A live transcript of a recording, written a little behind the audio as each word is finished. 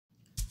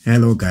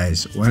Hello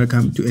guys,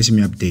 welcome to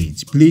SME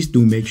Updates. Please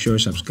do make sure to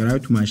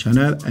subscribe to my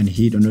channel and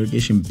hit the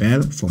notification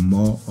bell for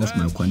more of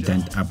my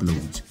content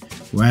uploads.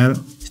 Well,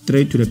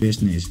 straight to the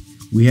business.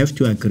 We have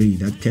to agree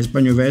that Cassper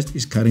Nyovest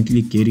is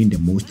currently getting the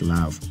most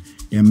love.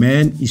 The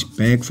man is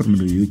back from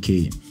the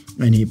UK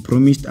and he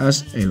promised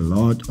us a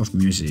lot of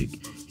music.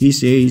 He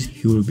says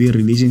he will be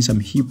releasing some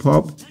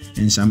hip-hop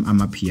and some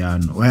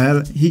amapiano.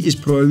 Well, he is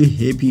probably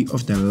happy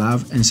of the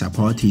love and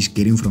support he's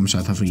getting from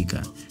South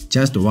Africa.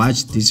 Just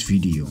watch this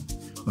video.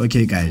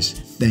 Okay guys,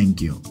 thank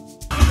you.